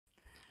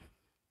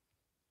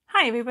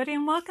Hi everybody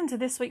and welcome to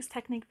this week's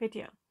technique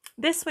video.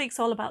 This week's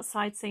all about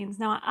side seams.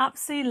 Now I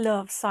absolutely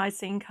love side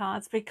seam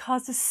cards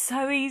because they're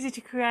so easy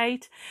to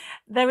create.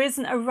 There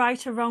isn't a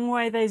right or wrong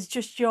way, there's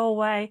just your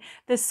way.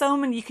 There's so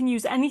many, you can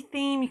use any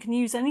theme, you can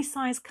use any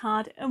size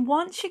card, and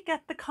once you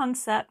get the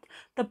concept,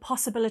 the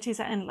possibilities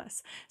are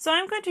endless. So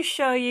I'm going to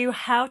show you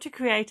how to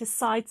create a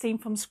side seam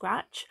from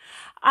scratch,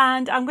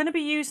 and I'm going to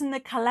be using the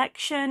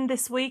collection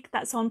this week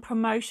that's on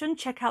promotion.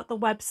 Check out the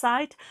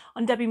website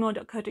on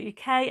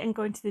debbimore.co.uk and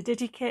go into the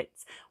Digi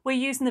kits. We're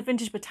using the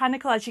Vintage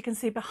Botanical. As you can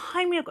see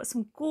behind me, I've got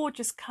some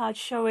gorgeous cards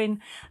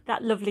showing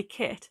that lovely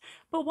kit.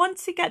 But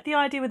once you get the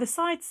idea with the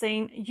side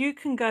seam, you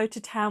can go to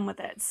town with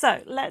it.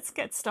 So let's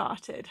get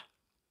started.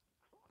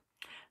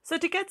 So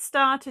to get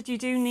started, you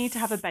do need to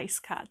have a base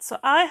card. So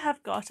I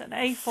have got an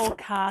A4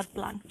 card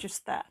blank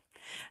just there.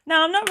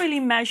 Now I'm not really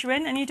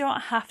measuring, and you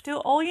don't have to.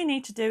 All you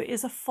need to do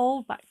is a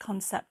fold back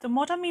concept. And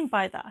what I mean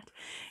by that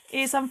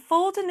is I'm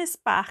folding this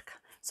back.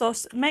 So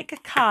make a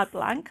card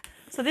blank.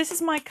 So this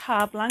is my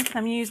card blank, and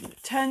I'm using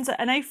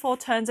an A4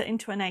 turns it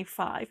into an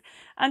A5.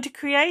 And to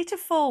create a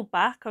fold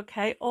back,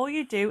 okay, all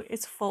you do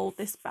is fold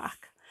this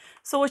back.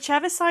 So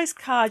whichever size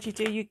card you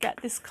do, you get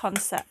this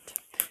concept.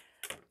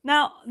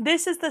 Now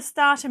this is the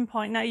starting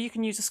point. Now you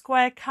can use a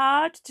square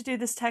card to do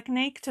this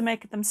technique to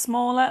make them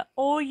smaller,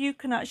 or you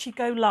can actually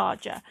go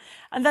larger.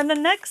 And then the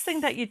next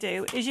thing that you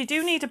do is you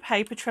do need a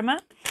paper trimmer,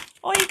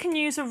 or you can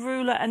use a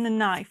ruler and a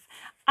knife.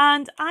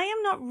 And I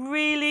am not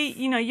really,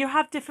 you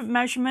have different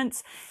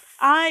measurements.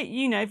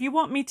 If you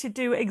want me to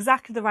do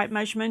exactly the right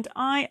measurement,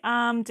 I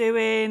am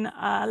doing,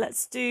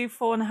 let's do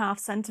 4.5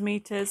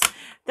 centimeters.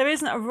 There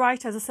isn't a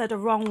right, as I said, a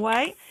wrong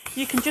way.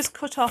 You can just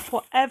cut off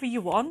whatever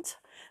you want.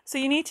 So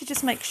you need to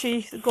just make sure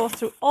you go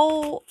through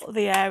all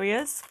the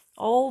areas,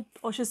 all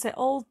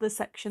the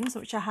sections,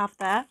 which I have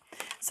there.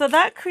 So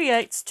that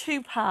creates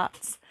two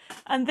parts.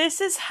 And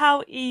this is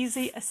how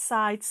easy a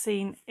side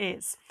seam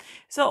is.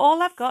 So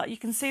all I've got, you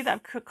can see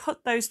that I've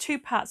cut those two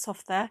parts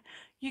off there.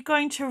 You're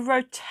going to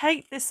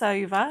rotate this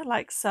over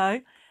like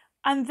so,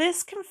 and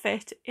this can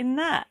fit in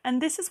there.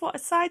 And this is what a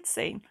side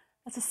seam.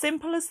 That's as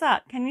simple as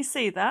that. Can you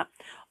see that?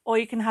 Or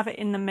you can have it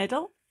in the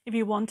middle if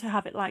you want to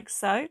have it like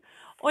so.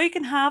 Or you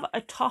can have a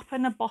top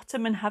and a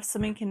bottom and have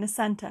something in the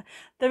center.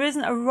 There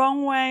isn't a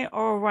wrong way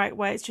or a right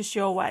way, it's just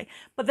your way.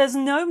 But there's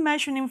no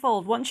measuring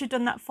involved. Once you've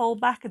done that fold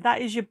back, that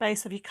is your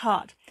base of your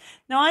card.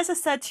 Now, as I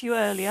said to you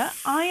earlier,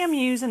 I am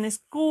using this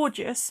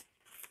gorgeous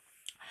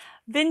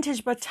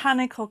Vintage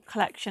Botanical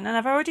collection, and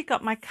I've already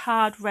got my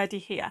card ready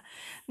here.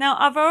 Now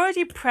I've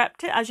already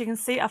prepped it. As you can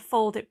see, I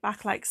fold it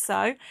back like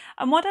so.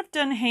 And what I've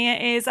done here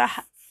is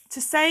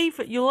to save,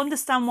 you'll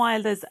understand why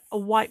there's a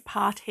white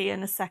part here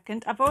in a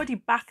second. I've already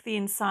backed the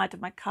inside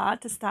of my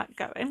card to start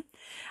going.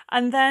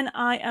 And then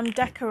I am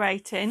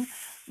decorating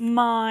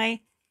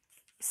my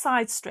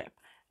side strip.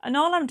 And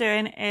all I'm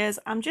doing is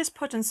I'm just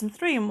putting some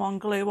 3-in-1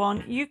 glue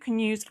on. You can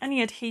use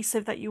any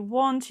adhesive that you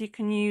want. You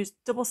can use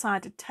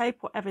double-sided tape,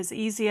 whatever's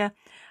easier.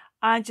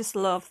 I just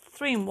love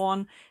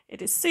 3-in-1.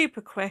 It is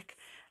super quick.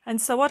 And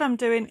so what I'm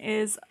doing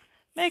is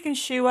making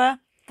sure,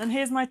 and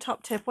here's my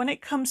top tip, when it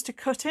comes to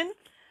cutting,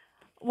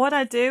 what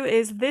I do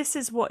is this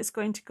is what is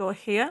going to go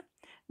here.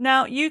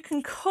 Now you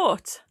can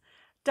cut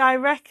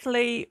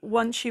directly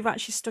once you've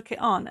actually stuck it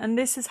on, and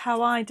this is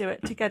how I do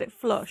it to get it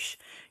flush.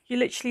 You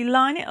literally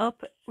line it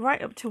up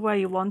right up to where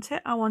you want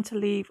it. I want to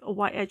leave a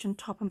white edge on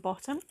top and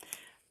bottom.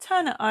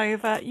 Turn it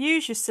over,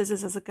 use your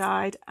scissors as a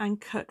guide, and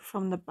cut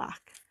from the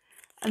back,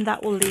 and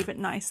that will leave it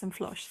nice and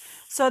flush.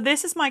 So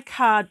this is my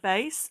card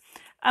base.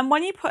 And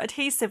when you put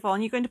adhesive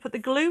on, you're going to put the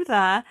glue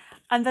there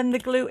and then the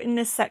glue in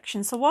this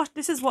section. So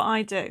this is what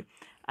I do.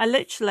 I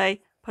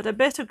literally put a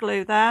bit of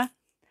glue there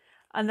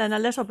and then a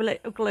little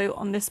bit of glue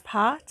on this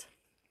part.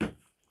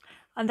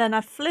 And then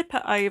I flip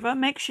it over,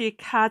 make sure your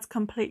card's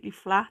completely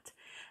flat,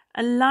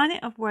 and line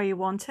it up where you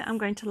want it. I'm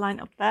going to line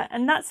it up there,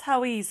 and that's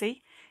how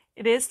easy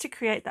it is to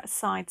create that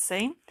side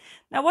seam.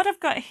 Now what I've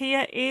got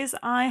here is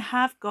I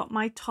have got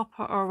my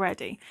topper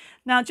already.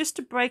 Now just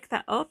to break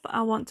that up,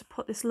 I want to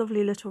put this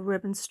lovely little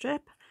ribbon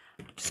strip.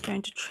 I'm just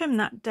going to trim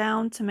that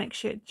down to make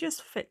sure it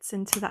just fits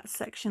into that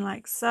section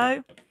like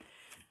so.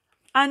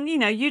 And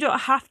you don't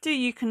have to,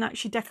 you can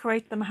actually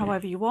decorate them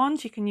however you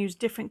want. You can use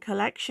different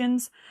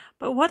collections.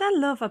 But what I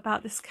love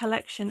about this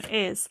collection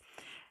is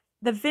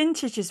the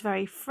vintage is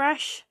very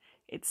fresh.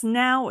 It's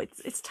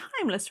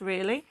timeless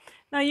really.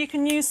 Now you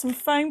can use some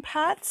foam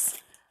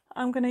pads.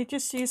 I'm going to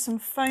just use some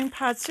foam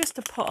pads just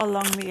to put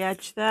along the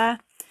edge there,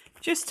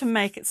 just to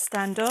make it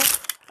stand up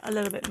a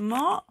little bit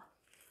more,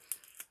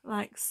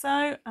 like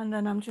so. And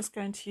then I'm just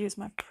going to use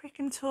my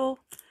pricking tool,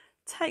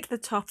 take the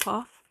top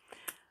off.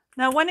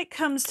 Now when it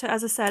comes to,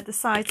 as I said, the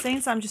side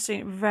seams, I'm just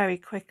doing it very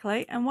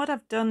quickly. And what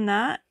I've done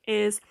there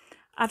is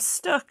I've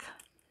stuck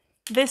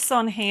this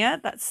on here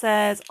that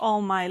says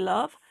All My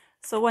Love.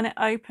 So when it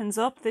opens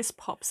up, this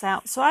pops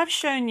out. So I've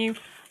shown you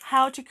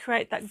how to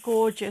create that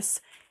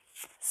gorgeous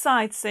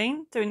side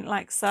seam, doing it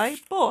like so.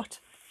 But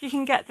you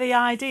can get the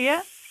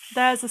idea.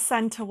 There's a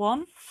center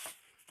one.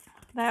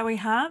 There we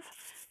have,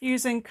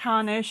 using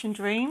Carnation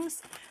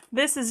Dreams.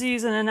 This is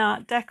using an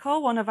Art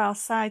Deco, one of our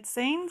side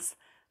scenes.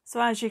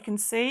 So as you can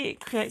see, it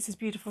creates these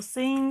beautiful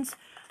scenes.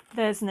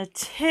 There's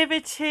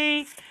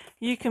nativity.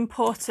 You can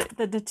put it,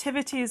 the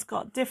nativity has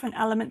got different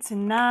elements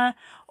in there,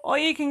 or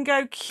you can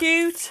go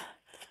cute.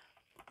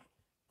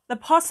 The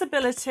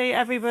possibility,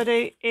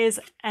 everybody, is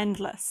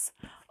endless,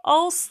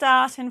 all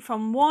starting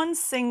from one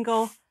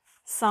single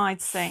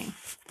side scene.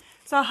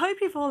 So I hope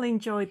you've all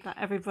enjoyed that,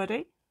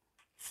 everybody.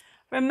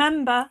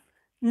 Remember,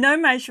 no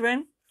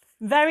measuring,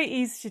 very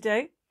easy to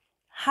do.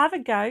 Have a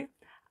go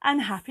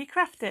and happy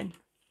crafting.